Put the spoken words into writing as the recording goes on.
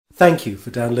Thank you for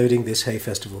downloading this Hay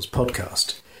Festivals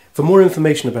podcast. For more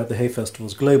information about the Hay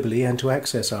Festivals globally and to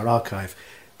access our archive,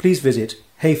 please visit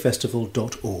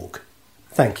hayfestival.org.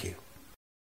 Thank you.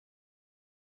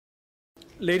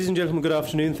 Ladies and gentlemen, good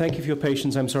afternoon. Thank you for your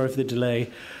patience. I'm sorry for the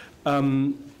delay.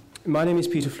 My name is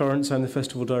Peter Florence. I'm the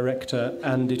festival director,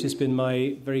 and it has been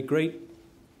my very great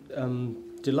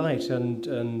delight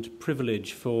and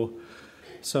privilege for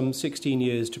some 16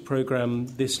 years to programme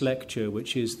this lecture,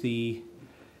 which is the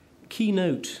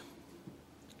keynote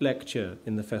lecture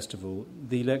in the festival,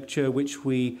 the lecture which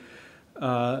we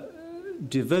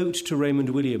devote to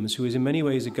Raymond Williams, who is in many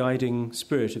ways a guiding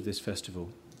spirit of this festival.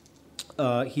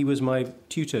 He was my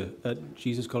tutor at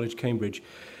Jesus College, Cambridge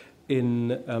in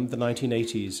the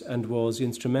 1980s and was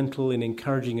instrumental in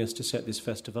encouraging us to set this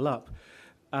festival up.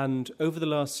 And over the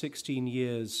last 16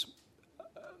 years,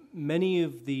 many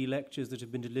of the lectures that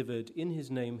have been delivered in his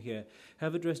name here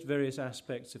have addressed various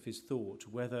aspects of his thought,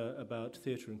 whether about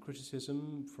theatre and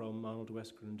criticism from Arnold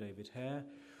Wesker and David Hare,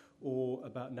 or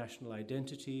about national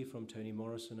identity from Toni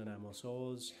Morrison and Amos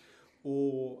Oz,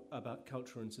 or about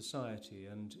culture and society.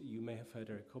 And you may have heard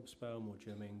Eric Hobsbawm or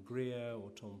Germaine Greer or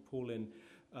Tom Paulin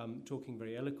talking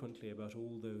very eloquently about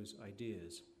all those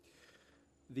ideas.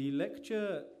 The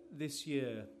lecture this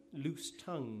year, Loose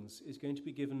Tongues, is going to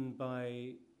be given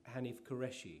by Hanif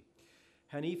Kureishi.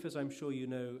 Hanif, as I'm sure you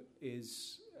know,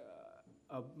 is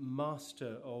a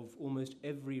master of almost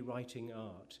every writing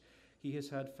art. He has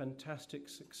had fantastic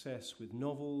success with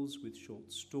novels, with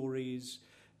short stories,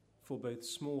 for both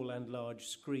small and large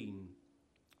screen.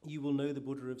 You will know the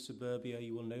Buddha of Suburbia,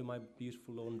 you will know My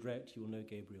Beautiful Laundrette, you will know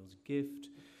Gabriel's Gift,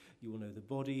 you will know The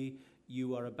Body.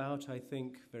 You are about, I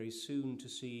think, very soon to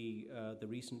see the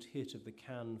recent hit of the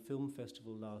Cannes Film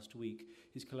Festival last week,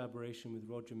 his collaboration with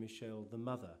Roger Michel, The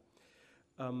Mother.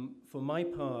 For my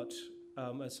part,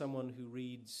 as someone who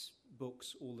reads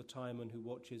books all the time and who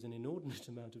watches an inordinate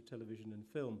amount of television and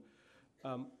film,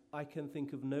 I can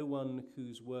think of no one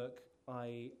whose work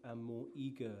I am more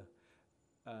eager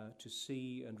to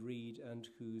see and read and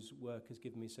whose work has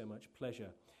given me so much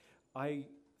pleasure. I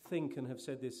think, and have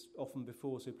said this often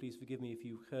before, so please forgive me if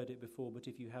you heard it before, but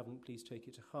if you haven't, please take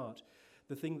it to heart.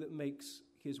 The thing that makes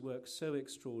his work so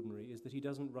extraordinary is that he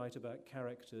doesn't write about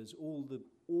characters. All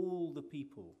the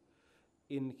people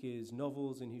in his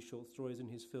novels, in his short stories, in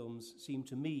his films seem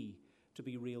to me to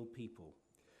be real people.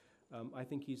 I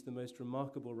think he's the most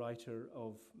remarkable writer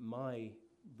of my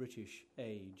British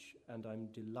age, and I'm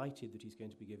delighted that he's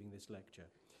going to be giving this lecture.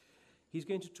 He's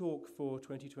going to talk for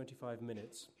 20-25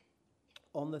 minutes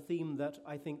on the theme that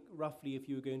I think roughly, if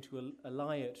you were going to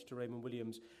ally it to Raymond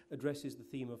Williams, addresses the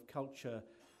theme of culture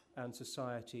and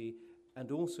society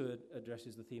and also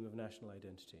addresses the theme of national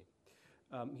identity.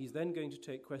 He's then going to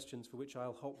take questions for which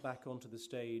I'll hop back onto the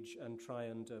stage and try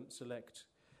and select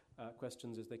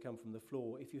questions as they come from the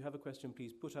floor. If you have a question,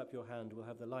 please put up your hand. We'll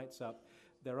have the lights up.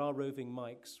 There are roving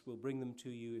mics. We'll bring them to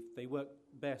you. If they work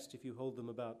best if you hold them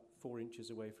about 4 inches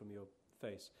away from your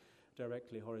face,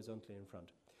 directly horizontally in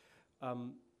front.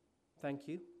 Thank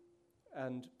you,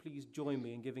 and please join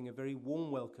me in giving a very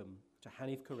warm welcome to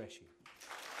Hanif Kureishi.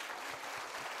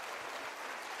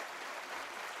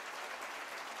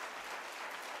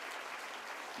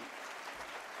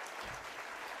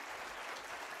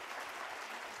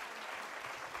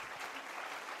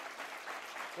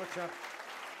 Watch out.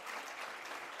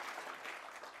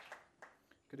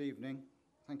 Good evening.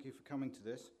 Thank you for coming to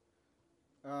this.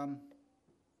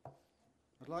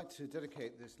 I'd like to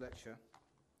dedicate this lecture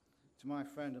to my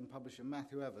friend and publisher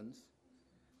Matthew Evans,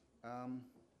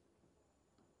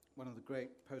 one of the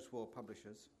great post-war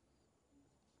publishers.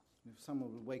 If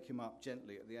someone would wake him up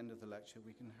gently at the end of the lecture,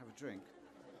 we can have a drink.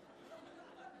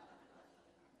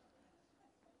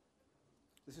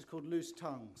 This is called Loose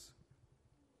Tongues.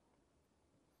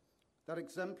 That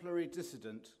exemplary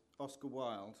dissident, Oscar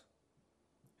Wilde,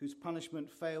 whose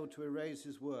punishment failed to erase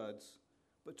his words,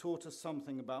 but taught us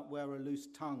something about where a loose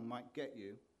tongue might get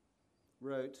you,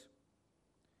 wrote,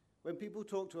 "When people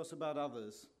talk to us about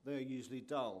others, they are usually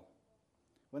dull.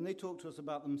 When they talk to us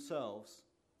about themselves,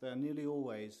 they are nearly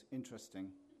always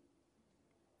interesting."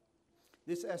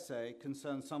 This essay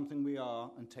concerns something we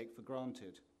are and take for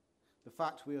granted, the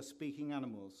fact we are speaking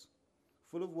animals,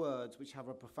 full of words which have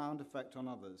a profound effect on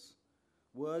others,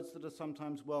 words that are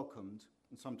sometimes welcomed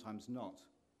and sometimes not.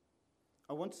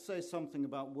 I want to say something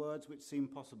about words which seem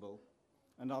possible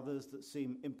and others that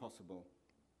seem impossible.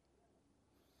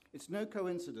 It's no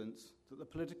coincidence that the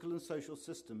political and social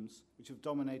systems which have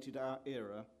dominated our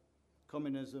era,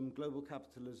 communism, global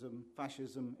capitalism,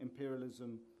 fascism,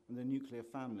 imperialism, and the nuclear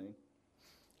family,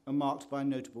 are marked by a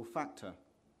notable factor: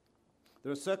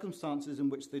 There are circumstances in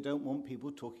which they don't want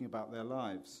people talking about their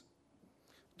lives.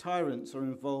 Tyrants are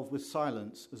involved with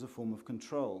silence as a form of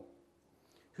control.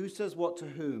 Who says what to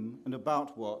whom and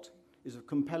about what is of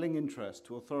compelling interest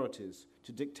to authorities,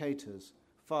 to dictators,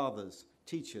 fathers,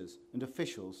 teachers, and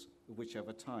officials of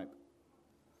whichever type.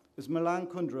 As Milan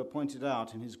Kundera pointed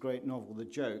out in his great novel, The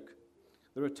Joke,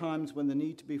 there are times when the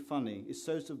need to be funny is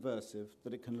so subversive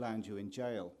that it can land you in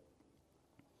jail.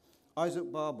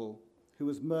 Isaac Babel, who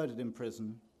was murdered in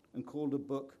prison and called a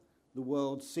book The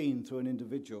World Seen Through an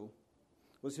Individual,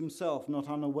 was himself not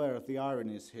unaware of the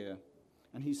ironies here,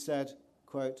 and he said,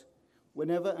 quote,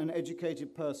 "Whenever an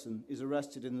educated person is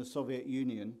arrested in the Soviet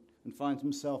Union and finds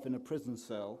himself in a prison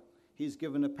cell, he is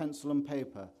given a pencil and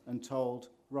paper and told,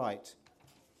 'Write.'"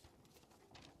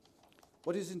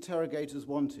 What his interrogators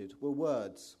wanted were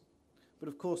words, but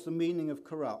of course the meaning of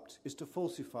corrupt is to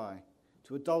falsify,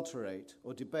 to adulterate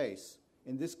or debase,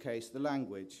 in this case the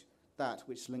language, that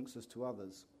which links us to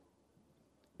others.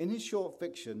 In his short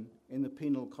fiction, In the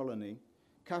Penal Colony,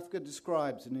 Kafka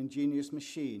describes an ingenious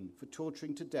machine for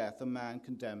torturing to death a man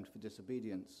condemned for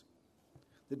disobedience.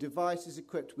 The device is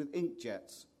equipped with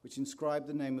inkjets, which inscribe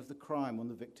the name of the crime on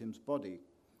the victim's body,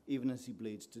 even as he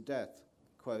bleeds to death.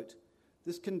 Quote,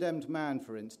 "This condemned man,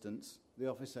 for instance," the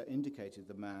officer indicated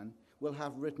the man, "will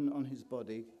have written on his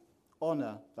body,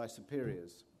 'Honor thy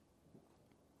superiors.'"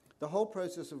 The whole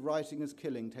process of writing as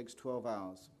killing takes 12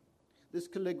 hours. This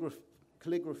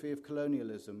calligraphy of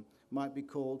colonialism might be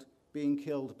called being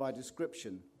killed by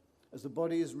description, as the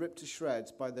body is ripped to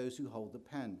shreds by those who hold the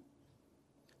pen.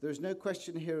 There is no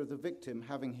question here of the victim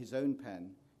having his own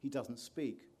pen. He doesn't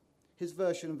speak. His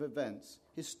version of events,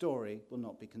 his story, will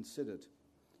not be considered.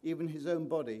 Even his own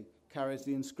body carries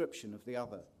the inscription of the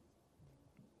other.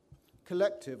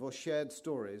 Collective or shared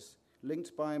stories,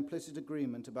 linked by implicit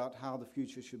agreement about how the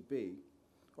future should be,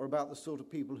 or about the sort of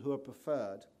people who are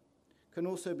preferred, can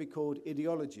also be called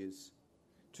ideologies,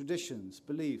 traditions,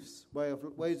 beliefs,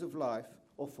 ways of life,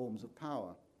 or forms of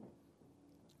power.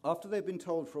 After they've been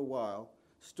told for a while,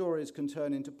 stories can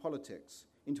turn into politics,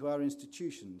 into our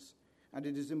institutions, and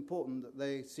it is important that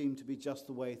they seem to be just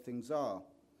the way things are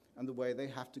and the way they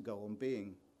have to go on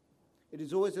being. It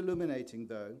is always illuminating,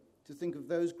 though, to think of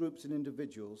those groups and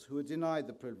individuals who are denied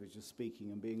the privilege of speaking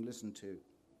and being listened to,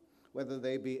 whether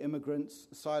they be immigrants,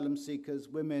 asylum seekers,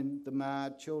 women, the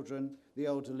mad, children, the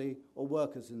elderly, or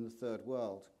workers in the third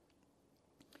world.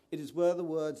 It is where the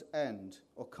words end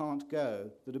or can't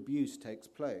go that abuse takes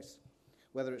place,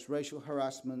 whether it's racial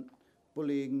harassment,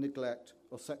 bullying, neglect,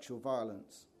 or sexual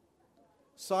violence.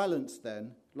 Silence,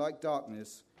 then, like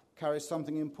darkness, carries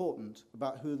something important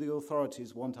about who the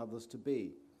authorities want others to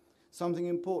be, something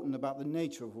important about the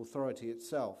nature of authority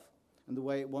itself, and the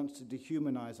way it wants to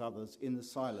dehumanize others in the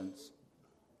silence.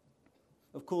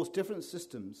 Of course, different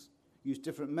systems use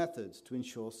different methods to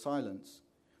ensure silence,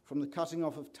 from the cutting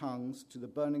off of tongues to the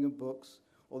burning of books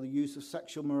or the use of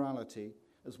sexual morality,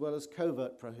 as well as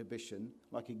covert prohibition,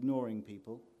 like ignoring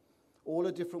people. All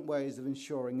are different ways of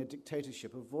ensuring a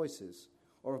dictatorship of voices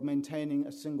or of maintaining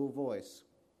a single voice.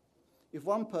 If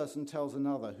one person tells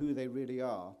another who they really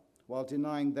are, while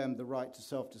denying them the right to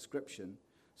self-description,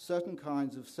 certain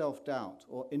kinds of self-doubt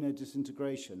or inner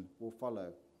disintegration will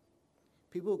follow.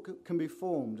 People can be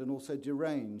formed and also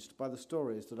deranged by the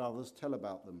stories that others tell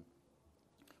about them.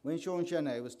 When Jean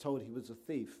Genet was told he was a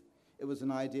thief, it was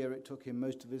an idea it took him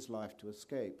most of his life to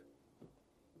escape.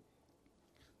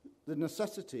 The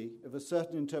necessity of a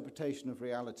certain interpretation of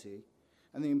reality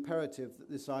and the imperative that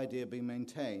this idea be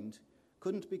maintained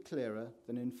couldn't be clearer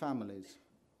than in families.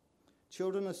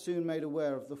 Children are soon made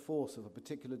aware of the force of a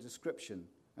particular description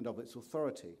and of its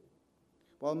authority.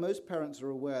 While most parents are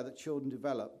aware that children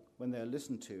develop when they are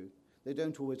listened to, they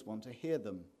don't always want to hear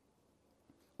them.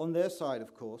 On their side,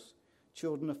 of course,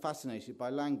 children are fascinated by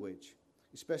language,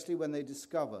 especially when they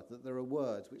discover that there are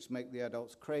words which make the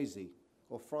adults crazy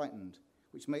or frightened,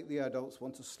 which make the adults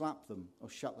want to slap them or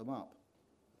shut them up.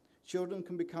 Children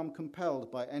can become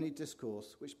compelled by any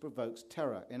discourse which provokes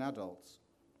terror in adults.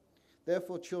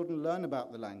 Therefore, children learn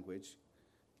about the language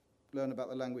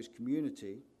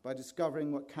community by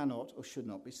discovering what cannot or should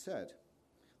not be said.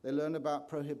 They learn about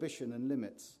prohibition and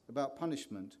limits, about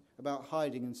punishment, about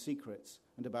hiding and secrets,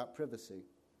 and about privacy.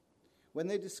 When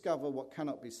they discover what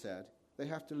cannot be said, they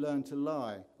have to learn to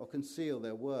lie or conceal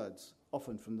their words,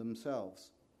 often from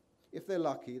themselves. If they're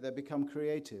lucky, they become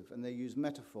creative and they use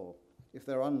metaphor. If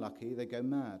they're unlucky, they go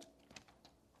mad.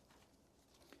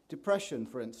 Depression,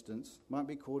 for instance, might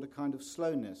be called a kind of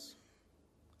slowness.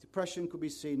 Depression could be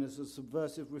seen as a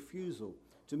subversive refusal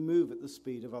to move at the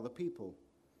speed of other people.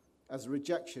 as a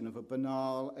rejection of a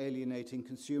banal, alienating,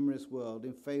 consumerist world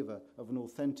in favour of an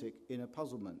authentic inner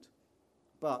puzzlement.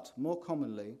 But, more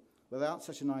commonly, without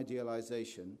such an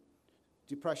idealisation,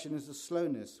 depression is a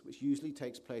slowness which usually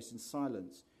takes place in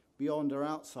silence, beyond or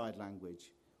outside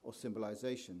language or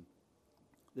symbolisation.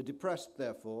 The depressed,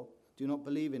 therefore, do not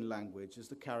believe in language as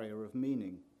the carrier of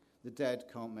meaning. The dead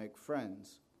can't make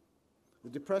friends. The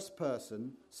depressed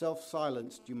person,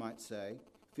 self-silenced, you might say,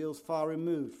 feels far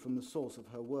removed from the source of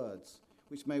her words,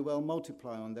 which may well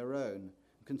multiply on their own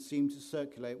and can seem to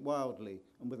circulate wildly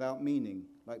and without meaning,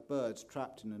 like birds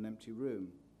trapped in an empty room.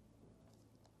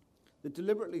 The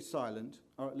deliberately silent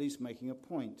are at least making a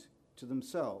point to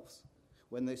themselves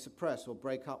when they suppress or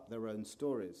break up their own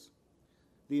stories.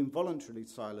 The involuntarily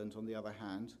silent, on the other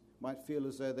hand, might feel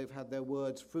as though they've had their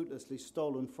words fruitlessly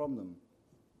stolen from them.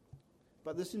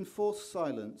 But this enforced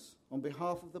silence on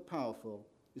behalf of the powerful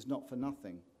is not for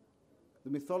nothing.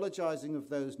 The mythologizing of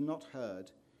those not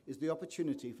heard is the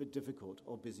opportunity for difficult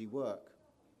or busy work.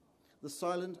 The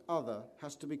silent other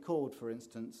has to be called, for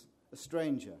instance, a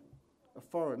stranger, a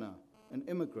foreigner, an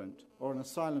immigrant, or an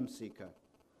asylum seeker.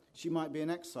 She might be an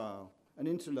exile, an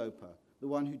interloper, the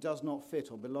one who does not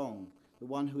fit or belong, the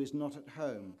one who is not at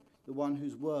home, the one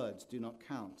whose words do not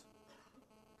count.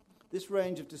 This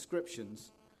range of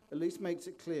descriptions at least makes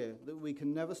it clear that we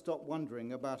can never stop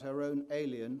wondering about our own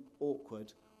alien,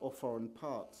 awkward, or foreign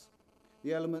parts,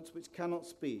 the elements which cannot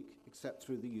speak except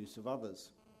through the use of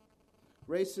others.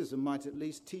 Racism might at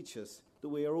least teach us that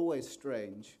we are always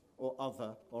strange, or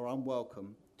other, or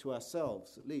unwelcome, to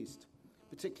ourselves at least,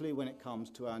 particularly when it comes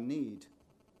to our need.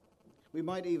 We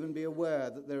might even be aware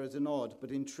that there is an odd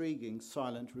but intriguing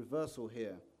silent reversal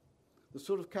here. The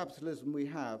sort of capitalism we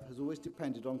have has always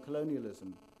depended on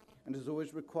colonialism, and has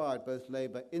always required both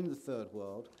labour in the third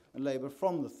world and labour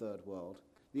from the third world,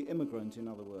 the immigrant in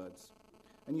other words.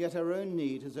 And yet our own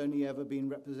need has only ever been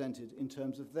represented in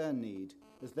terms of their need,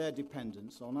 as their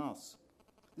dependence on us.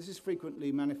 This is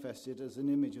frequently manifested as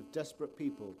an image of desperate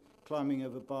people climbing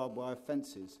over barbed wire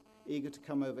fences, eager to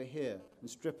come over here and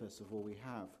strip us of all we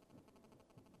have.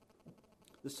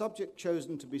 The subject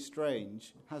chosen to be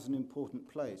strange has an important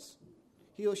place.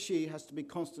 He or she has to be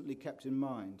constantly kept in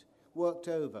mind, worked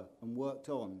over and worked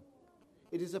on.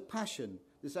 It is a passion,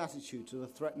 this attitude to the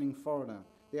threatening foreigner,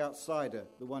 the outsider,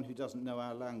 the one who doesn't know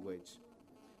our language.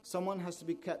 Someone has to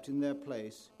be kept in their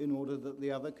place in order that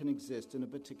the other can exist in a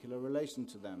particular relation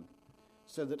to them,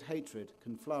 so that hatred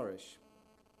can flourish.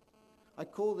 I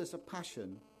call this a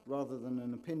passion rather than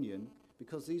an opinion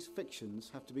because these fictions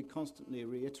have to be constantly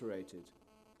reiterated.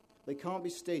 They can't be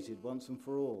stated once and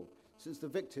for all, since the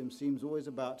victim seems always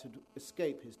about to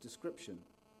escape his description.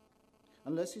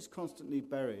 Unless he's constantly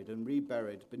buried and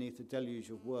reburied beneath a deluge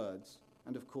of words,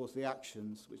 and of course the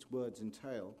actions which words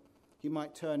entail, he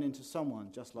might turn into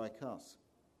someone just like us.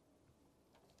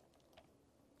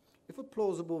 If a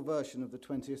plausible version of the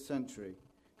 20th century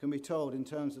can be told in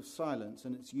terms of silence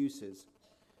and its uses,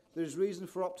 there is reason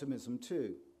for optimism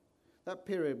too. That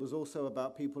period was also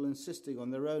about people insisting on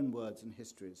their own words and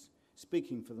histories,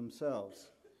 speaking for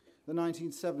themselves. The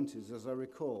 1970s, as I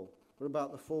recall, were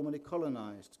about the formerly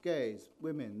colonised, gays,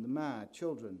 women, the mad,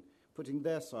 children, putting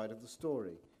their side of the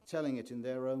story, telling it in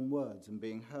their own words and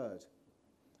being heard.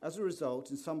 As a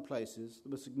result, in some places,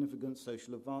 there were significant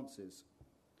social advances.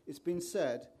 It's been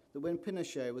said that when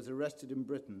Pinochet was arrested in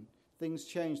Britain, things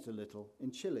changed a little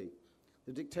in Chile.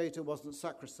 The dictator wasn't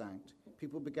sacrosanct.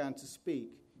 People began to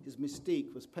speak. His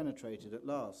mystique was penetrated at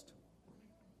last.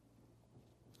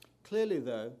 Clearly,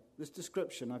 though, this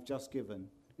description I've just given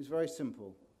is very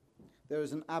simple. There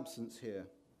is an absence here.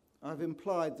 I've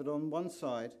implied that on one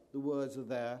side, the words are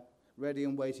there, ready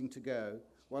and waiting to go,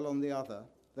 while on the other,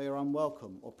 they are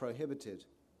unwelcome or prohibited.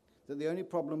 That the only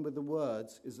problem with the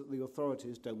words is that the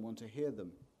authorities don't want to hear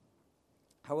them.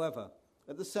 However,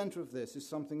 at the centre of this is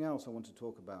something else I want to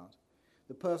talk about.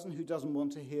 The person who doesn't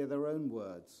want to hear their own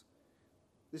words.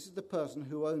 This is the person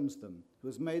who owns them, who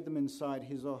has made them inside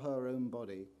his or her own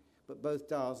body, but both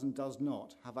does and does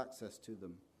not have access to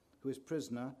them, who is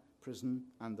prisoner, prison,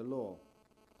 and the law.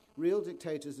 Real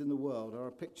dictators in the world are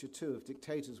a picture, too, of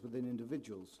dictators within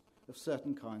individuals, of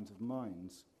certain kinds of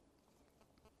minds.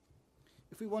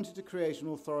 If we wanted to create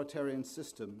an authoritarian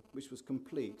system which was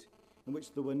complete, in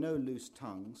which there were no loose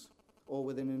tongues, or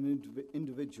within an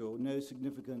individual no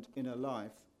significant inner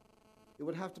life, it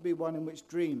would have to be one in which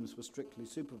dreams were strictly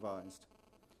supervised.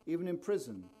 Even in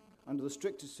prison, under the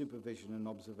strictest supervision and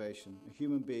observation, a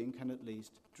human being can at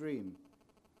least dream.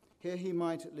 Here he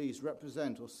might at least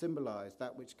represent or symbolize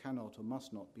that which cannot or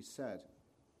must not be said.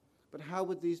 But how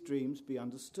would these dreams be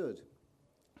understood?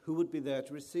 Who would be there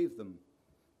to receive them?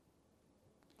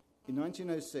 In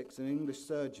 1906, an English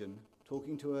surgeon,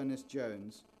 talking to Ernest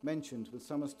Jones, mentioned with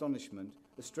some astonishment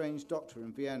a strange doctor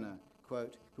in Vienna,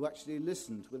 quote, who actually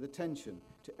listened with attention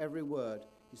to every word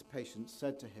his patients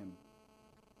said to him.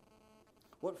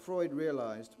 What Freud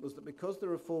realized was that because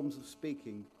there are forms of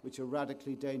speaking which are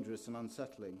radically dangerous and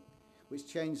unsettling, which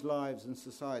change lives and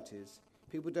societies,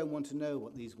 people don't want to know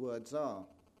what these words are.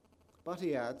 But,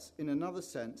 he adds, in another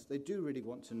sense, they do really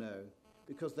want to know,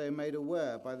 because they are made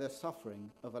aware by their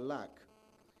suffering of a lack.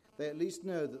 They at least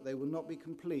know that they will not be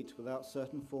complete without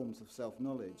certain forms of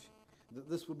self-knowledge, that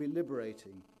this will be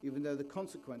liberating, even though the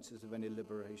consequences of any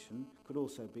liberation could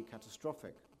also be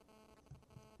catastrophic.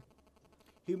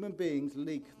 Human beings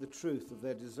leak the truth of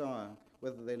their desire,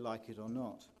 whether they like it or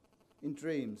not, in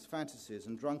dreams, fantasies,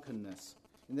 and drunkenness,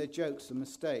 in their jokes and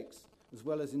mistakes, as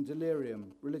well as in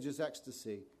delirium, religious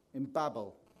ecstasy, in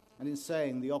babble, and in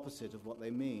saying the opposite of what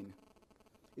they mean.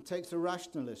 It takes a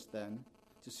rationalist, then,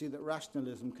 to see that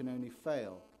rationalism can only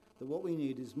fail, that what we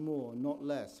need is more, not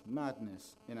less,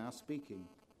 madness in our speaking.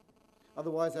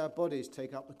 Otherwise, our bodies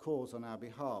take up the cause on our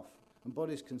behalf, and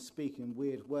bodies can speak in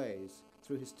weird ways,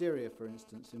 through hysteria, for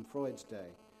instance, in Freud's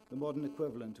day, the modern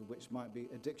equivalent of which might be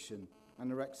addiction,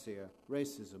 anorexia,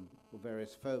 racism, or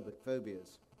various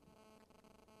phobias.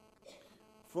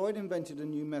 Freud invented a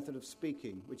new method of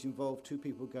speaking, which involved two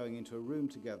people going into a room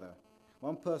together.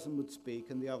 One person would speak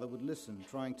and the other would listen,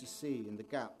 trying to see in the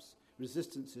gaps,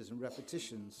 resistances and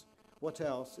repetitions what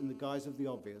else, in the guise of the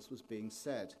obvious, was being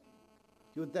said.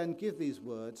 He would then give these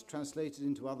words, translated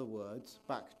into other words,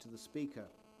 back to the speaker.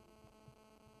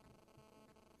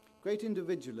 Great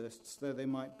individualists though they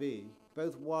might be,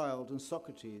 both Wilde and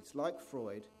Socrates, like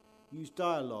Freud, used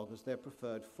dialogue as their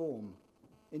preferred form.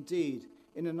 Indeed,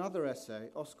 in another essay,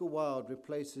 Oscar Wilde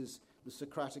replaces the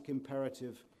Socratic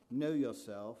imperative, know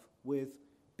yourself, with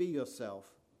be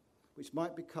yourself, which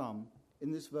might become,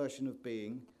 in this version of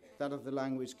being, that of the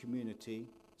language community,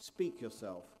 speak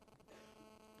yourself.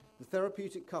 The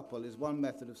therapeutic couple is one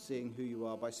method of seeing who you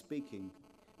are by speaking,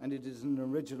 and it is an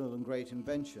original and great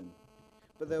invention.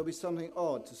 But there will be something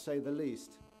odd, to say the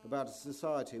least, about a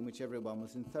society in which everyone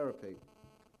was in therapy.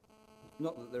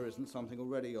 Not that there isn't something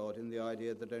already odd in the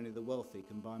idea that only the wealthy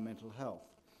can buy mental health.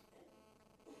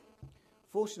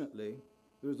 Fortunately,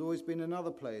 there has always been another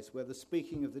place where the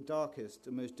speaking of the darkest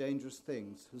and most dangerous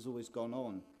things has always gone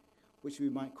on, which we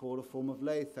might call a form of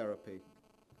lay therapy.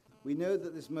 We know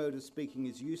that this mode of speaking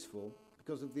is useful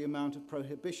because of the amount of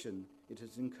prohibition it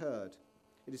has incurred.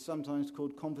 It is sometimes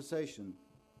called conversation,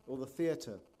 or the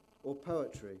theatre, or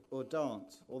poetry, or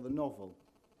dance, or the novel.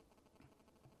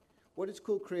 What is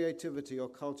called creativity or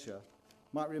culture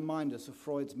might remind us of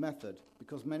Freud's method,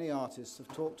 because many artists have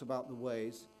talked about the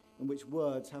ways in which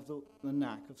words have the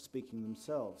knack of speaking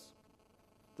themselves.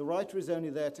 The writer is only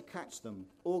there to catch them,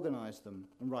 organize them,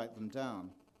 and write them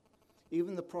down.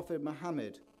 Even the Prophet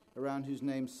Muhammad, around whose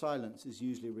name silence is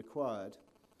usually required,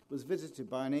 was visited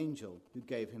by an angel who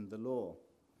gave him the law.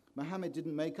 Muhammad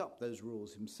didn't make up those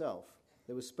rules himself.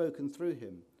 They were spoken through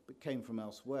him, but came from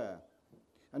elsewhere.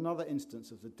 Another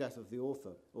instance of the death of the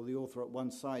author, or the author at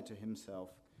one side to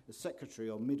himself, a secretary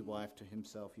or midwife to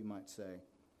himself, you might say,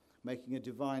 making a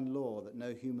divine law that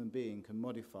no human being can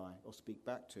modify or speak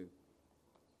back to.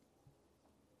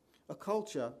 A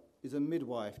culture is a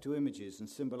midwife to images and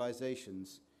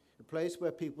symbolizations, a place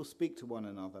where people speak to one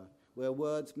another, where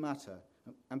words matter,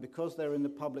 and because they're in the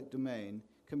public domain,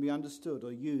 can be understood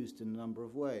or used in a number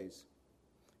of ways.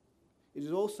 It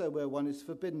is also where one is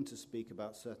forbidden to speak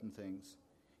about certain things.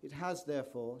 It has,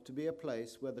 therefore, to be a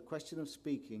place where the question of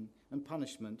speaking and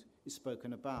punishment is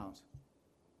spoken about.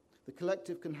 The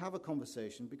collective can have a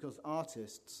conversation because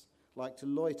artists like to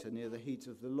loiter near the heat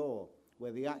of the law,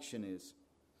 where the action is.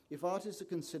 If artists are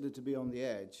considered to be on the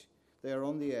edge, they are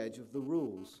on the edge of the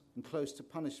rules and close to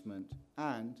punishment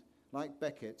and, like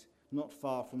Beckett, not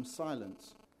far from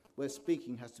silence, where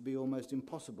speaking has to be almost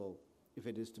impossible if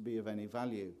it is to be of any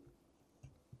value.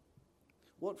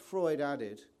 What Freud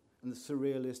added, and the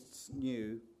surrealists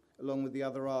knew, along with the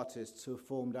other artists who have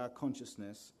formed our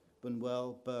consciousness,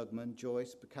 Buñuel, Bergman,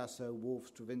 Joyce, Picasso, Woolf,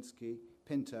 Stravinsky,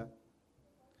 Pinter,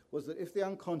 was that if the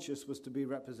unconscious was to be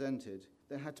represented,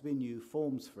 there had to be new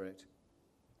forms for it.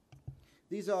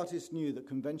 These artists knew that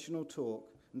conventional talk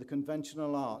and the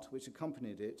conventional art which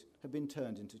accompanied it had been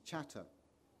turned into chatter.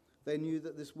 They knew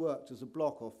that this worked as a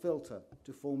block or filter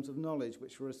to forms of knowledge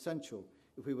which were essential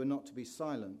if we were not to be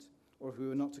silent, or if we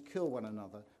were not to kill one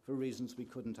another for reasons we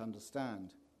couldn't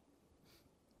understand.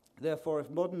 Therefore, if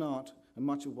modern art and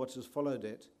much of what has followed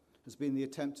it has been the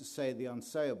attempt to say the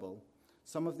unsayable,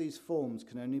 some of these forms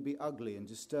can only be ugly and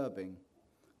disturbing.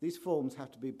 These forms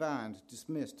have to be banned,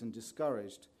 dismissed, and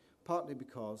discouraged, partly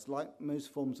because, like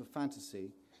most forms of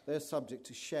fantasy, they are subject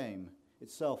to shame,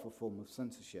 itself a form of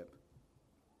censorship.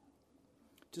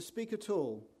 To speak at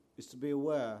all is to be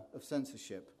aware of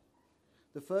censorship.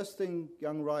 The first thing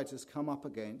young writers come up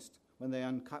against when they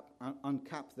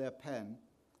uncap their pen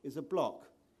is a block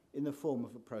in the form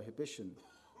of a prohibition.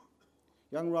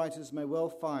 Young writers may well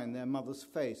find their mother's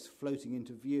face floating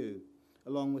into view,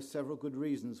 along with several good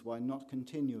reasons why not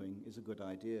continuing is a good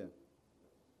idea.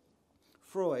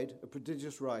 Freud, a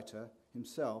prodigious writer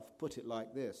himself, put it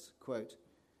like this, quote,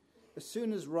 "As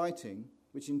soon as writing,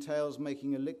 which entails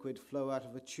making a liquid flow out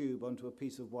of a tube onto a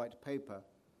piece of white paper,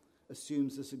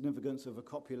 assumes the significance of a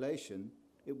copulation,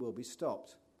 it will be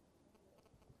stopped."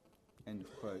 End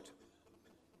of quote.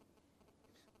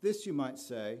 This, you might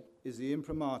say, is the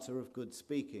imprimatur of good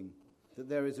speaking, that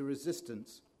there is a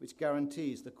resistance which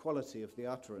guarantees the quality of the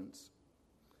utterance.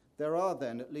 There are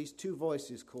then at least two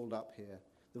voices called up here,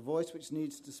 the voice which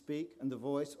needs to speak and the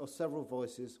voice or several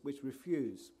voices which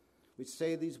refuse, which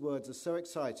say these words are so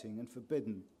exciting and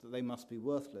forbidden that they must be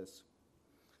worthless.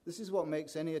 This is what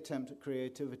makes any attempt at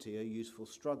creativity a useful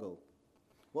struggle.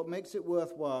 What makes it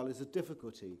worthwhile is a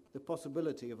difficulty, the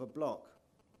possibility of a block.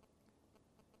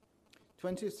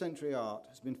 20th century art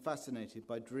has been fascinated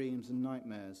by dreams and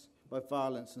nightmares, by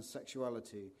violence and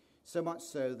sexuality, so much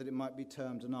so that it might be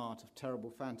termed an art of terrible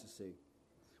fantasy.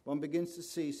 One begins to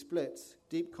see splits,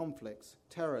 deep conflicts,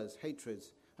 terrors,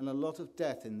 hatreds, and a lot of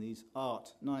death in these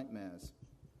art nightmares.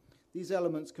 These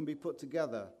elements can be put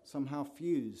together, somehow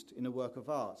fused in a work of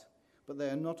art, but they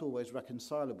are not always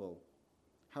reconcilable.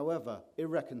 However,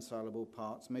 irreconcilable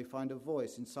parts may find a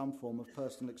voice in some form of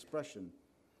personal expression,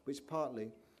 which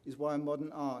partly is why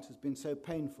modern art has been so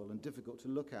painful and difficult to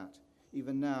look at,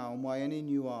 even now, and why any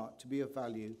new art, to be of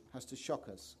value, has to shock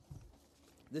us.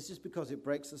 This is because it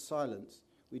breaks the silence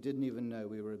we didn't even know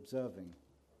we were observing.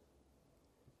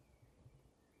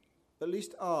 At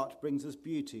least art brings us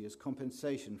beauty as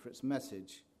compensation for its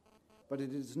message, but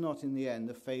it is not in the end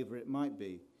the favour it might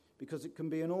be, because it can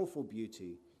be an awful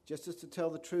beauty, just as to tell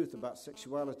the truth about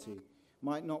sexuality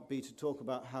might not be to talk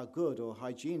about how good or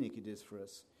hygienic it is for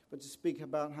us, but to speak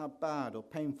about how bad or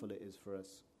painful it is for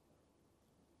us.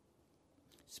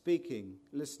 Speaking,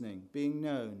 listening, being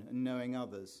known and knowing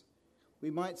others. We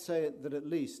might say that at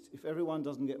least, if everyone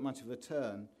doesn't get much of a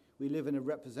turn, we live in a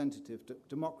representative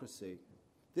democracy.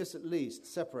 This at least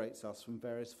separates us from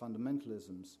various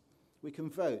fundamentalisms. We can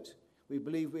vote. We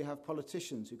believe we have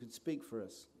politicians who can speak for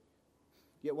us.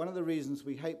 Yet one of the reasons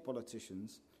we hate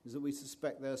politicians is that we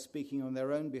suspect they are speaking on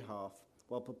their own behalf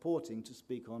while purporting to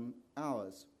speak on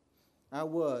ours. Our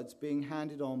words, being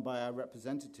handed on by our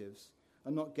representatives,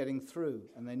 are not getting through,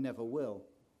 and they never will.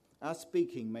 Our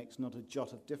speaking makes not a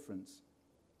jot of difference.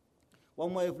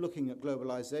 One way of looking at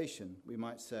globalization, we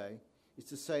might say, is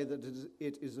to say that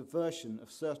it is a version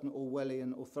of certain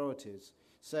Orwellian authorities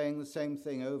saying the same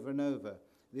thing over and over,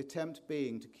 the attempt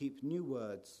being to keep new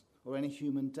words or any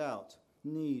human doubt,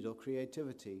 need, or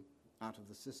creativity out of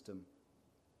the system.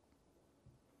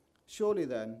 Surely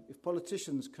then, if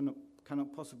politicians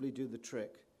cannot possibly do the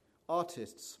trick,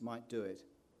 artists might do it.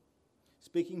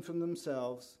 Speaking from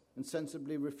themselves and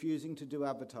sensibly refusing to do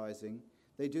advertising,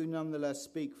 they do nonetheless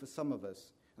speak for some of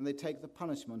us, and they take the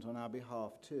punishment on our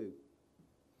behalf too.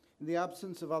 In the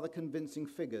absence of other convincing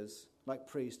figures, like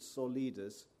priests or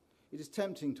leaders, it is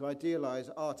tempting to idealize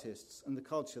artists and the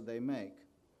culture they make.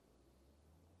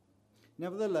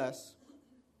 Nevertheless,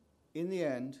 in the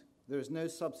end, there is no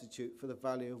substitute for the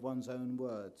value of one's own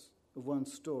words, of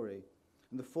one's story,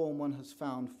 and the form one has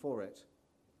found for it.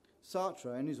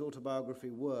 Sartre, in his autobiography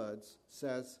Words,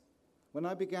 says, "When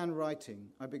I began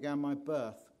writing, I began my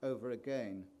birth over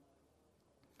again."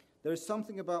 There is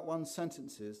something about one's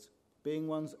sentences being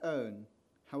one's own,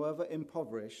 however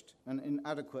impoverished and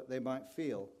inadequate they might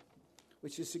feel,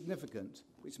 which is significant,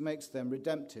 which makes them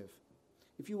redemptive.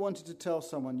 If you wanted to tell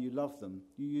someone you love them,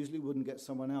 you usually wouldn't get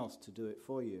someone else to do it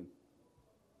for you.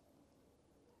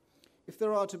 If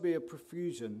there are to be a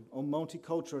profusion or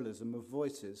multi-culturalism of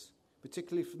voices,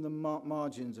 particularly from the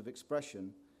margins of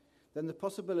expression, then the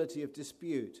possibility of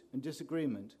dispute and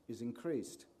disagreement is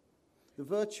increased. The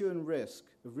virtue and risk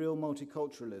of real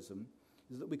multiculturalism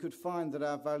is that we could find that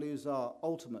our values are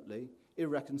ultimately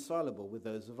irreconcilable with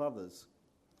those of others.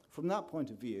 From that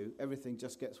point of view, everything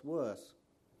just gets worse.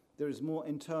 There is more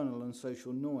internal and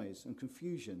social noise and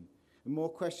confusion, and more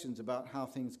questions about how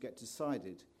things get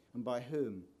decided and by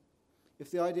whom.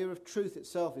 If the idea of truth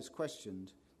itself is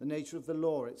questioned, the nature of the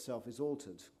law itself is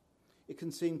altered. It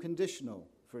can seem conditional,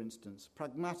 for instance,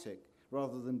 pragmatic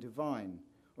rather than divine,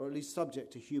 or at least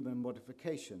subject to human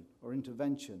modification or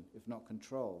intervention, if not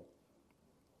control.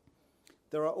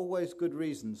 There are always good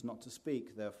reasons not to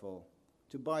speak, therefore,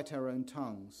 to bite our own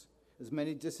tongues, as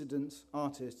many dissidents,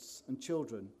 artists, and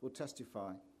children will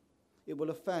testify. It will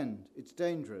offend, it's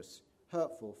dangerous,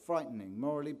 hurtful, frightening,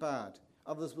 morally bad.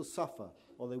 Others will suffer,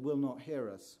 or they will not hear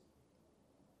us.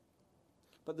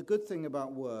 But the good thing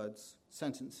about words,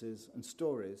 sentences, and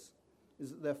stories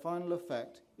is that their final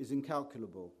effect is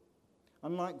incalculable.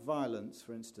 Unlike violence,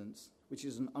 for instance, which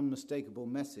is an unmistakable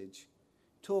message,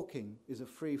 talking is a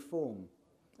free form,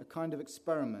 a kind of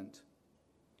experiment.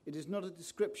 It is not a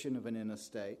description of an inner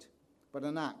state, but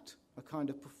an act, a kind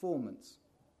of performance.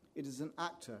 It is an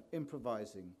actor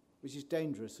improvising, which is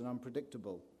dangerous and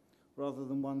unpredictable, rather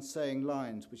than one saying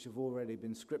lines which have already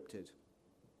been scripted.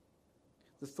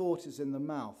 The thought is in the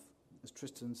mouth, as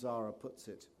Tristan Tzara puts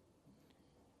it.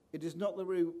 It is not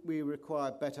that we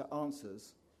require better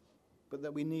answers, but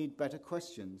that we need better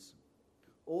questions.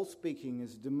 All speaking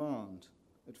is a demand,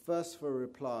 at first for a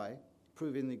reply,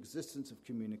 proving the existence of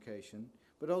communication,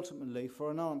 but ultimately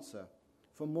for an answer,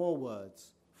 for more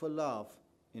words, for love,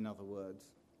 in other words.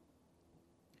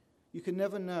 You can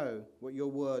never know what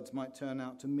your words might turn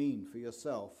out to mean for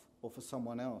yourself or for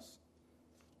someone else,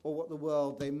 or what the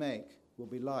world they make will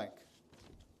be like.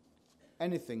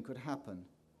 Anything could happen.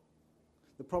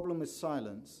 The problem with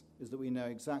silence is that we know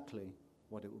exactly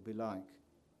what it will be like.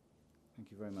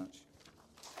 Thank you very much.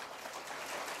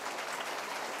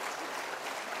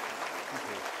 Thank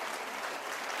you.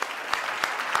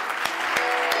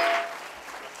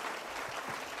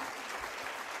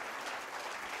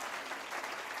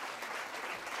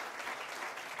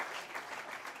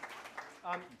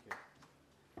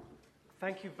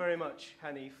 Thank you very much,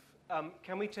 Hanif.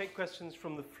 Can we take questions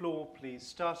from the floor, please,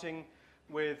 starting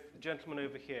with the gentleman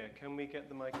over here? Can we get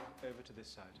the mic over to this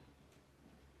side?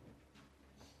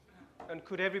 And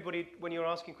could everybody, when you're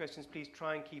asking questions, please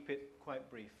try and keep it quite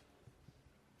brief.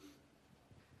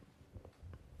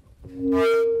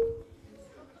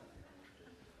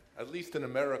 At least in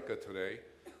America today,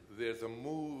 there's a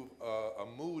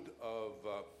mood of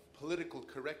political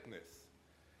correctness.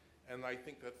 And I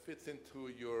think that fits into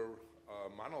your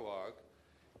monologue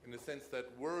in the sense that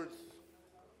words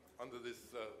under this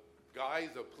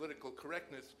guise of political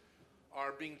correctness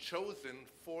are being chosen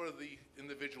for the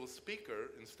individual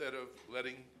speaker instead of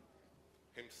letting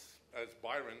him, as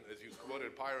Byron, as you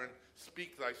quoted Byron,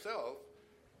 speak thyself.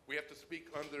 We have to speak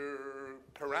under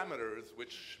parameters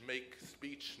which make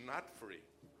speech not free.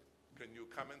 Can you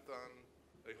comment on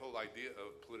the whole idea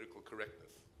of political correctness?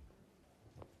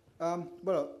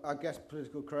 Well, I guess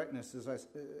political correctness,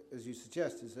 as you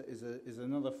suggest, is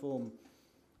another form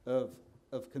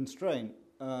of constraint.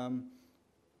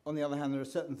 On the other hand, there are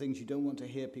certain things you don't want to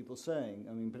hear people saying.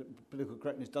 I mean, political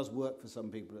correctness does work for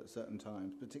some people at certain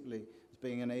times, particularly as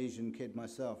being an Asian kid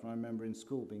myself, and I remember in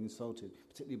school being insulted,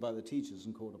 particularly by the teachers,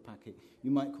 and called a packy. You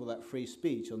might call that free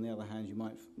speech. On the other hand, you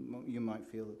might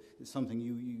feel that it's something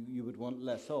you would want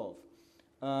less of.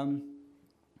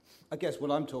 I guess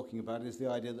what I'm talking about is the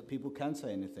idea that people can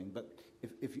say anything, but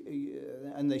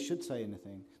and they should say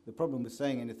anything. The problem with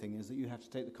saying anything is that you have to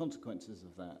take the consequences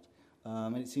of that.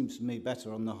 And it seems to me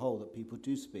better on the whole that people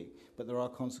do speak, but there are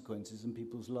consequences and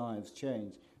people's lives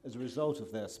change as a result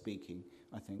of their speaking,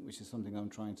 I think, which is something I'm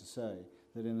trying to say,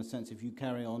 that in a sense if you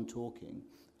carry on talking,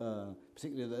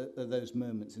 particularly at those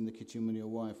moments in the kitchen with your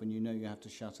wife when you know you have to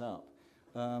shut up,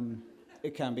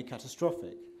 it can be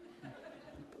catastrophic.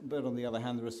 But on the other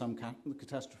hand, there are some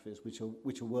catastrophes which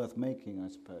are worth making, I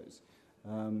suppose,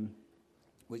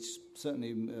 which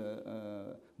certainly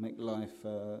make life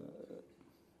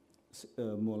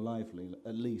more lively,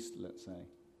 at least, let's say.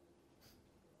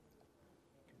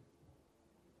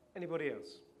 Anybody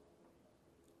else?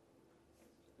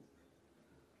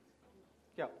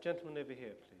 Yeah, gentleman over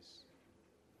here, please.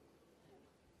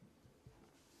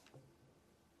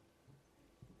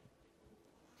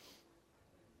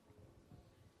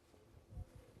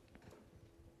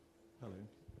 Hello.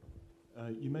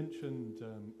 You mentioned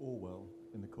Orwell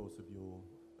in the course of your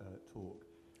talk.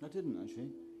 I didn't,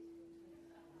 actually.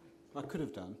 I could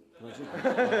have done, but I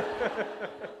didn't.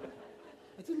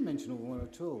 I didn't mention Orwell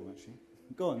at all, actually.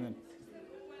 Go on, then.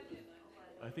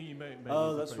 I think you may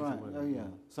oh, that's right. Oh, yeah.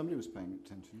 Somebody was paying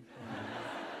attention.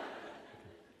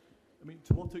 I mean,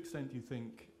 to what extent do you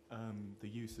think the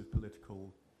use of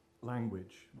political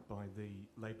language by the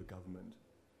Labour government,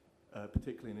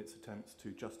 particularly in its attempts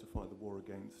to justify the war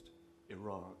against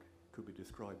Iraq, could be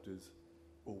described as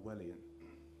Orwellian,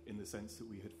 in the sense that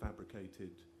we had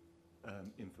fabricated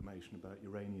information about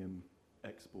uranium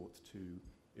exports to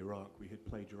Iraq, we had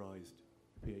plagiarised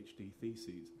PhD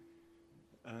theses.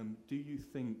 Do you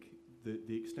think that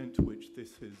the extent to which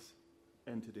this has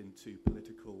entered into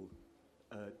political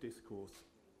discourse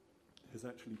has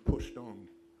actually pushed on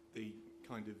the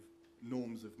kind of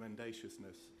norms of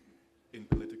mendaciousness in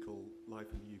political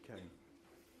life in the UK.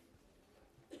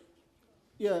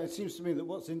 Yeah, it seems to me that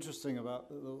what's interesting about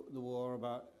the war,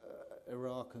 about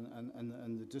Iraq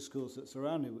and the discourse that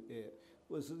surrounded it,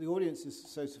 was that the audience is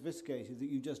so sophisticated that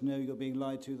you just know you're being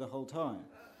lied to the whole time.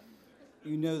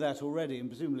 You know that already, and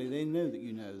presumably they know that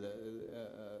you know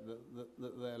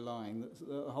that they're lying. That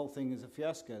the whole thing is a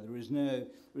fiasco. There is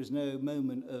no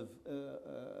moment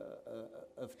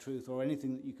of truth or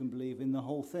anything that you can believe in the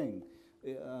whole thing.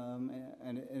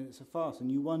 And it's a farce,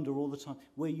 and you wonder all the time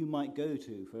where you might go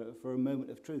to for a moment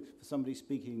of truth, for somebody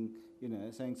speaking,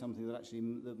 saying something that actually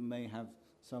that may have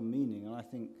some meaning. And I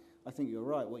think you're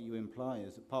right. What you imply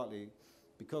is that partly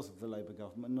because of the Labour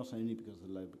government, not only because of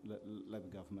the Labour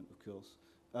government, of course,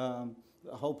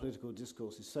 the whole political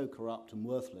discourse is so corrupt and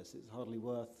worthless. It's hardly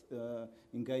worth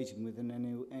engaging with in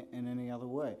any other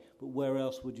way. But where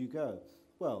else would you go?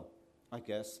 Well, I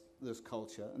guess there's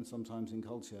culture, and sometimes in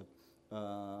culture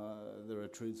there are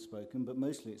truths spoken, but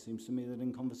mostly it seems to me that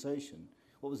in conversation.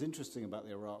 What was interesting about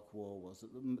the Iraq War was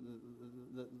that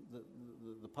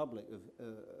the public, the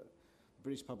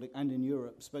British public and in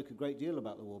Europe, spoke a great deal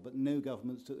about the war, but no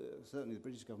governments, certainly the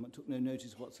British government, took no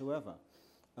notice whatsoever.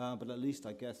 But at least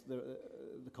I guess the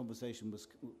conversation was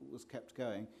kept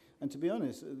going. And to be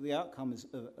honest, the outcome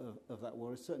of that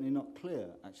war is certainly not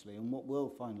clear, actually, and what will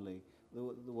finally,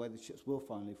 the way the chips will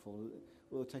finally fall,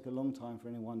 will take a long time for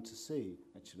anyone to see,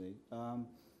 actually.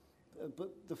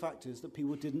 But the fact is that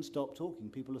people didn't stop talking.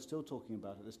 People are still talking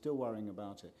about it. They're still worrying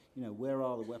about it. Where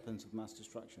are the weapons of mass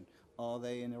destruction? Are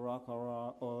they in Iraq,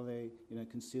 or are they,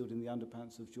 concealed in the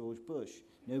underpants of George Bush?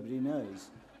 Nobody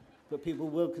knows. But people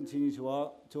will continue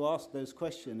to ask those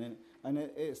questions, and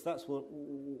that's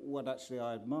what actually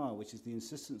I admire, which is the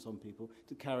insistence on people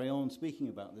to carry on speaking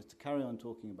about this, to carry on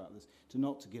talking about this,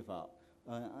 not to give up.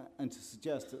 And to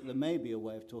suggest that there may be a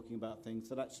way of talking about things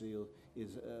that actually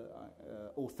is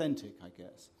authentic, I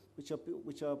guess, which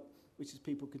is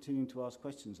people continuing to ask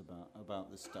questions about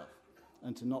this stuff,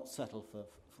 and to not settle for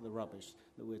the rubbish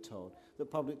that we're told. That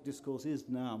public discourse is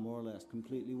now more or less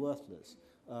completely worthless,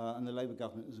 and the Labour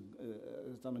government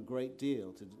has done a great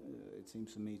deal to, it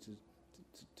seems to me,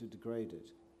 to degrade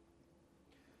it.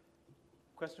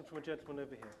 Question from a gentleman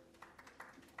over here.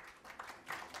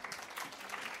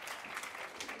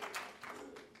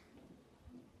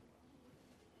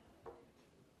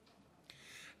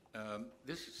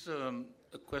 This is a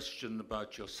question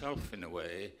about yourself in a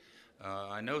way.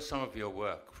 I know some of your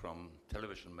work from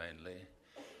television mainly,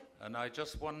 and I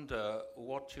just wonder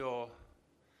what your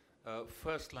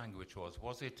first language was.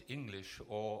 Was it English,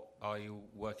 or are you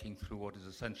working through what is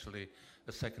essentially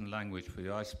a second language for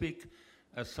you? I speak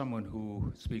as someone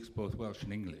who speaks both Welsh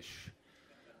and English,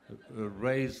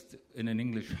 raised in an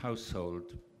English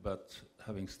household, but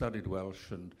having studied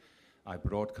Welsh, and I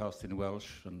broadcast in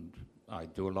Welsh, and I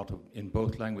do a lot in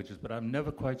both languages, but I'm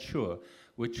never quite sure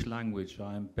which language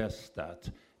I am best at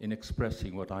in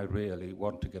expressing what I really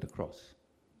want to get across.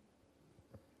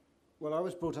 Well, I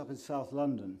was brought up in South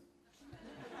London,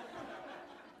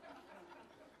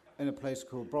 in a place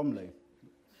called Bromley.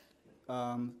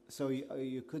 So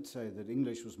you could say that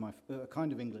English was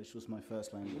kind of English was my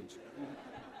first language.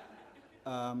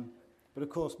 But of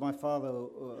course, my father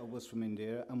was from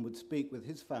India and would speak with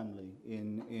his family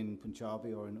in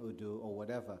Punjabi or in Urdu or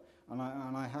whatever. And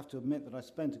I have to admit that I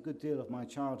spent a good deal of my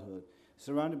childhood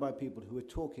surrounded by people who were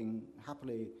talking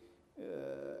happily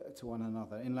to one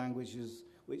another in languages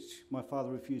which my father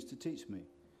refused to teach me.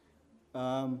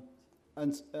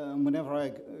 And whenever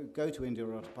I go to India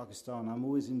or to Pakistan, I'm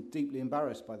always deeply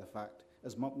embarrassed by the fact,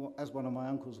 as one of my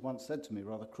uncles once said to me,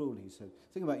 rather cruelly, he said, "The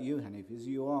thing about you, Hanif, is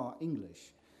you are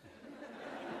English."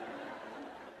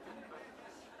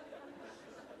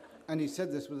 And he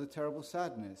said this with a terrible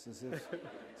sadness, as if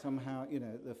somehow,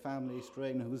 the family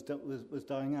strain was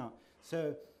dying out.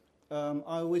 So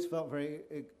I always felt very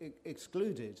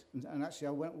excluded. And actually,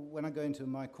 when I go into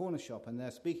my corner shop and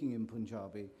they're speaking in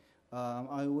Punjabi,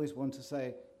 I always want to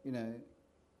say, I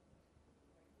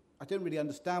don't really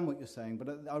understand what you're saying,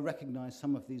 but I recognize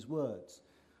some of these words.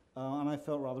 And I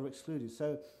felt rather excluded.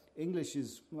 So English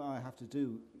is, I have to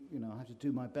do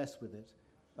my best with it.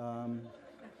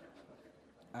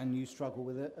 And you struggle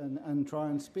with it and try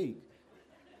and speak.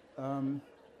 So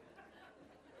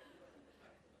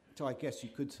I guess you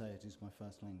could say it is my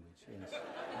first language, yes.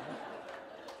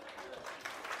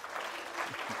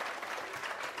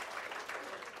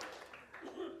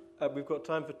 We've got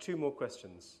time for two more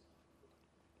questions.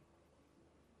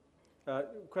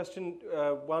 Question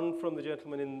one from the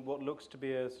gentleman in what looks to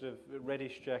be a sort of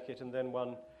reddish jacket, and then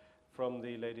one from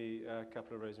the lady a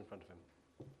couple of rows in front of him.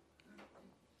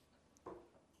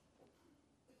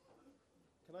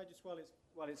 Can I just, while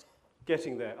it's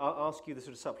getting there, I'll ask you the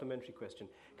sort of supplementary question,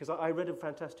 because I read a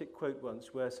fantastic quote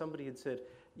once where somebody had said,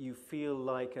 "You feel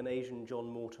like an Asian John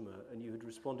Mortimer," and you had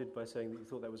responded by saying that you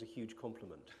thought that was a huge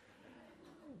compliment.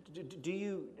 Do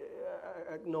you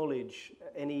acknowledge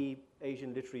any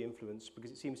Asian literary influence?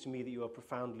 Because it seems to me that you are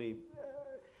profoundly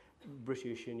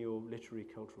British in your literary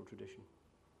cultural tradition.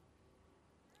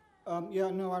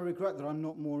 I regret that I'm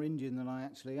not more Indian than I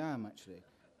actually am, actually.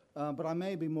 But I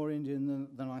may be more Indian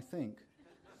than I think.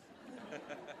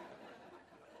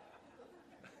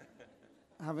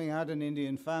 Having had an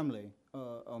Indian family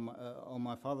on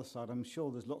my father's side, I'm sure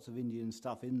there's lots of Indian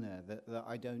stuff in there that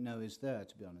I don't know is there,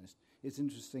 to be honest. It's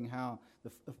interesting how,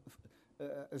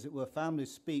 as it were,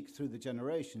 families speak through the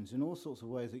generations in all sorts of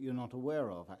ways that you're not aware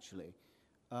of, actually.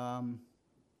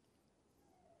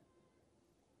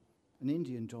 An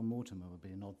Indian John Mortimer would be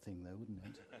an odd thing, though, wouldn't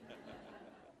it?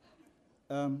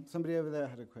 Somebody over there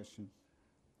had a question.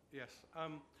 Yes.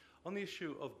 On the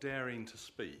issue of daring to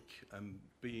speak and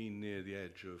being near the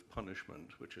edge of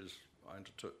punishment, which is I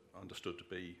understood to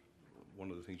be one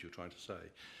of the things you're trying to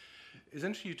say,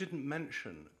 essentially you didn't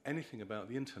mention anything about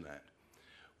the internet,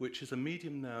 which is a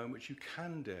medium now in which you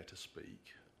can dare to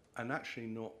speak and actually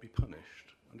not be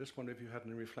punished. I just wonder if you had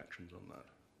any reflections on that.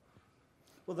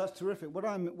 Well, that's terrific. What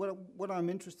I'm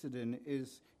interested in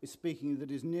is speaking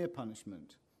that is near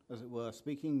punishment, as it were.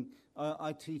 Speaking,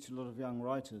 I teach a lot of young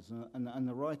writers, and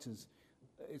the writers,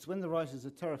 it's when the writers are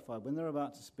terrified, when they're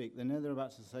about to speak, they know they're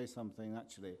about to say something,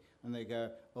 actually, and they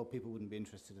go, oh, people wouldn't be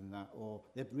interested in that, or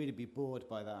they'd really be bored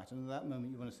by that. And at that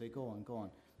moment, you want to say, go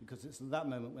on, because it's at that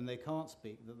moment when they can't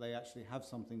speak that they actually have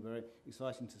something very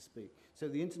exciting to speak. So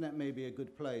the internet may be a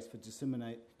good place for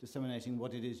disseminating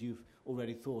what it is you've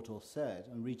already thought or said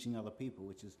and reaching other people,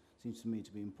 which seems to me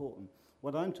to be important.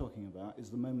 What I'm talking about is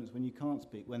the moments when you can't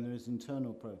speak, when there is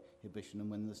internal prohibition and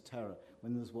when there's terror,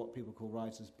 when there's what people call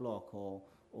writer's block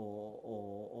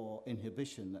or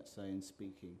inhibition, let's say, in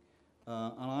speaking.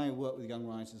 And I work with young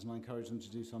writers and I encourage them to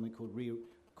do something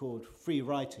called free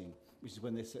writing, which is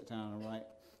when they sit down and write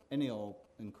any old,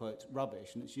 in quotes,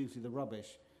 rubbish, and it's usually the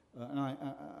rubbish.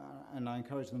 And I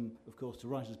encourage them, of course, to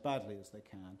write as badly as they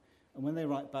can. And when they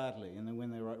write badly and then when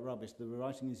they write rubbish, the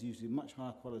writing is usually much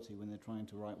higher quality when they're trying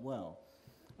to write well.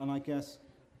 And I guess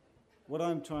what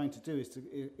I'm trying to do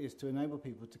is to enable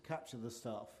people to capture the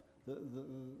stuff that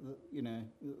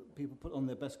people put on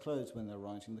their best clothes when they're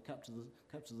writing, to capture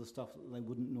the stuff that they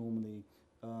wouldn't normally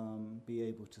be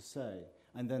able to say,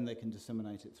 and then they can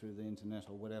disseminate it through the internet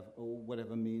or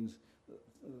whatever means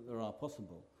there are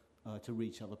possible to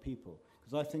reach other people.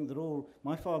 Because I think that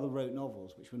my father wrote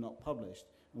novels which were not published,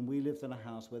 and we lived in a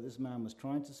house where this man was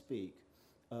trying to speak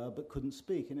but couldn't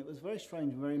speak, and it was very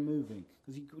strange and very moving,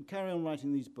 because he could carry on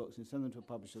writing these books and send them to a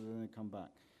publisher, and then they'd come back.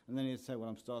 And then he'd say, well,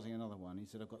 I'm starting another one. He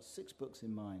said, I've got 6 books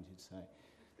in mind, he'd say.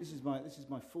 This is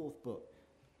my 4th book.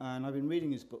 And I've been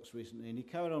reading his books recently, and he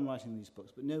carried on writing these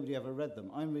books, but nobody ever read them.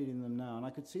 I'm reading them now, and I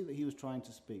could see that he was trying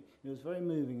to speak. It was very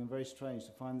moving and very strange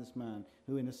to find this man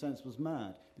who, in a sense, was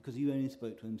mad, because he only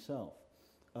spoke to himself.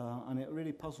 And it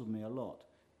really puzzled me a lot.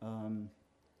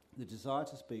 The desire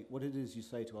to speak, what it is you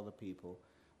say to other people,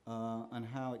 and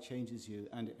how it changes you,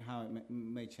 and how it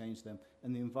may change them,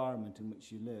 and the environment in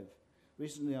which you live.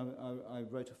 Recently, I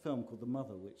wrote a film called The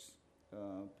Mother, which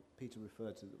Peter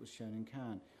referred to, that was shown in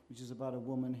Cannes, which is about a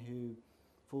woman who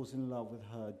falls in love with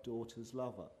her daughter's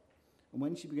lover. And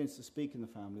when she begins to speak in the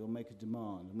family or make a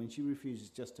demand, and when she refuses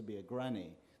just to be a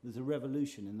granny, there's a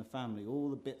revolution in the family. All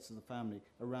the bits of the family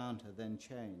around her then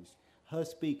change. Her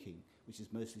speaking, which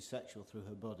is mostly sexual through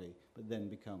her body, but then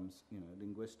becomes,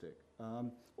 linguistic,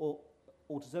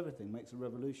 alters everything, makes a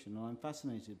revolution. And I'm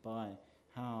fascinated by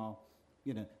how,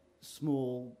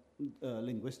 small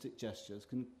linguistic gestures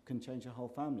can change a whole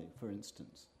family, for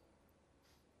instance.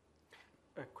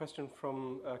 A question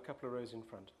from a couple of rows in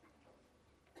front.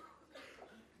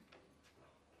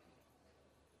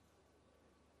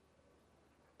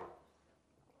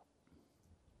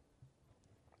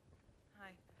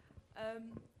 Hi.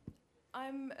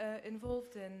 I'm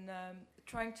involved in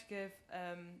trying to give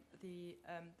the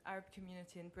Arab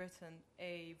community in Britain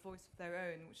a voice of their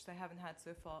own, which they haven't had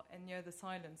so far, and the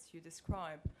silence you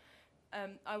describe.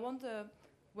 I wonder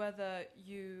whether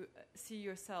you see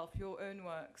yourself, your own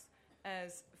works,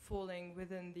 as falling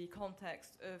within the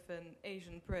context of an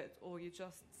Asian Brit, or you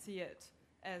just see it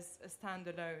as a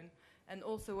standalone, and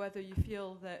also whether you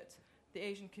feel that the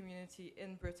Asian community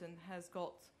in Britain has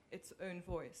got its own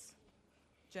voice,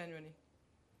 generally.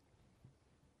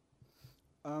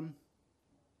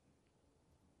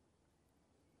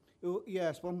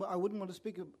 Yes, well, I wouldn't want to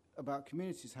speak about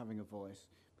communities having a voice,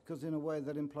 because in a way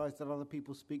that implies that other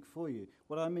people speak for you.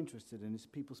 What I'm interested in is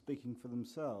people speaking for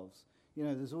themselves. You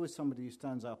know, there's always somebody who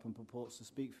stands up and purports to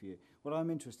speak for you. What I'm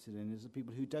interested in is the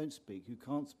people who don't speak, who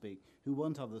can't speak, who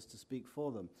want others to speak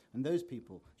for them. And those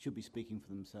people should be speaking for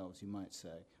themselves, you might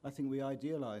say. I think we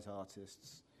idealise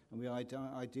artists, and we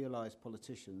idealise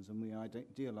politicians, and we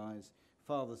idealise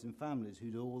fathers in families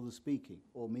who do all the speaking,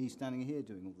 or me standing here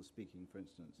doing all the speaking, for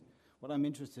instance. What I'm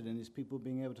interested in is people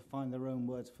being able to find their own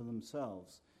words for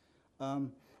themselves.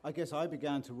 I guess I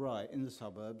began to write in the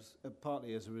suburbs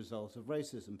partly as a result of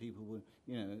racism. People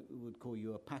would call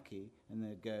you a Paki, and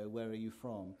they'd go, "Where are you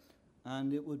from?"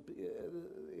 And it would,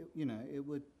 there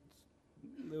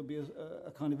would be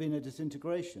a kind of inner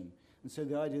disintegration. And so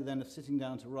the idea then of sitting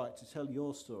down to write, to tell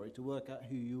your story, to work out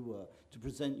who you were, to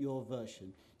present your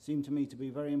version, seemed to me to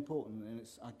be very important, and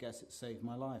I guess it saved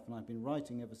my life. And I've been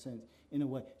writing ever since, in a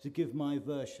way, to give my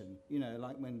version. You know,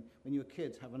 like when your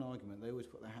kids have an argument, they always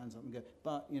put their hands up and go,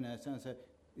 but, so-and-so,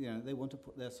 they want to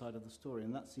put their side of the story,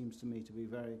 and that seems to me to be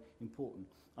very important.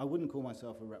 I wouldn't call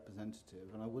myself a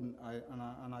representative, and I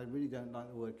really don't like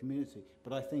the word community,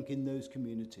 but I think in those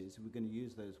communities, if we're going to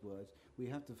use those words, we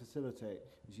have to facilitate,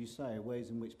 as you say,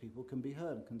 ways in which people can be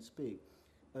heard and can speak.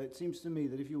 It seems to me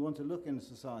that if you want to look in a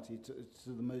society to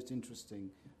the most interesting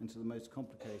and to the most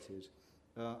complicated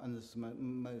and the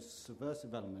most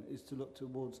subversive element, is to look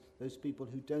towards those people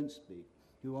who don't speak,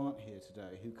 who aren't here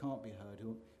today, who can't be heard,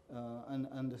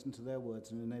 and listen to their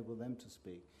words and enable them to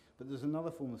speak. But there's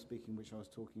another form of speaking which I was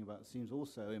talking about that seems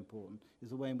also important,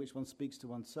 is the way in which one speaks to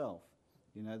oneself.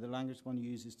 You know, the language one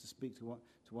uses to speak to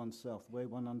oneself, the way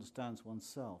one understands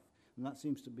oneself. And that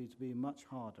seems to be much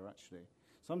harder, actually.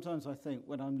 Sometimes I think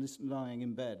when I'm lying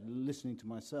in bed, listening to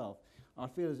myself, I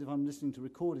feel as if I'm listening to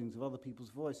recordings of other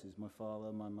people's voices, my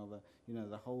father, my mother,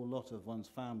 the whole lot of one's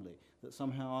family, that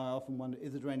somehow I often wonder,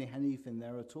 is there any Hanif in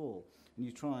there at all? And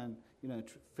you try and,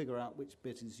 figure out which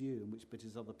bit is you and which bit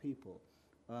is other people.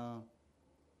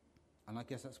 And I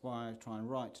guess that's why I try and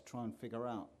write, to try and figure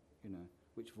out,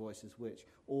 which voice is which,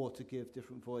 or to give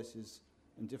different voices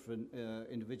and different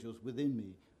individuals within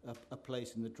me a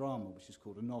place in the drama, which is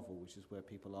called a novel, which is where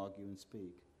people argue and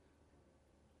speak.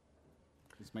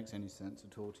 If this makes any sense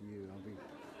at all to you,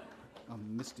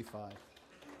 I'm mystified.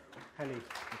 Hanif,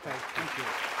 Okay, thank you.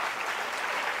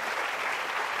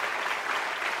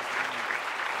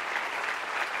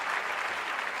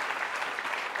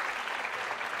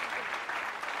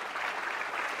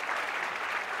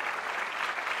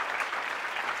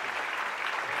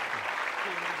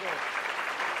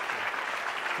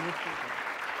 Thank you.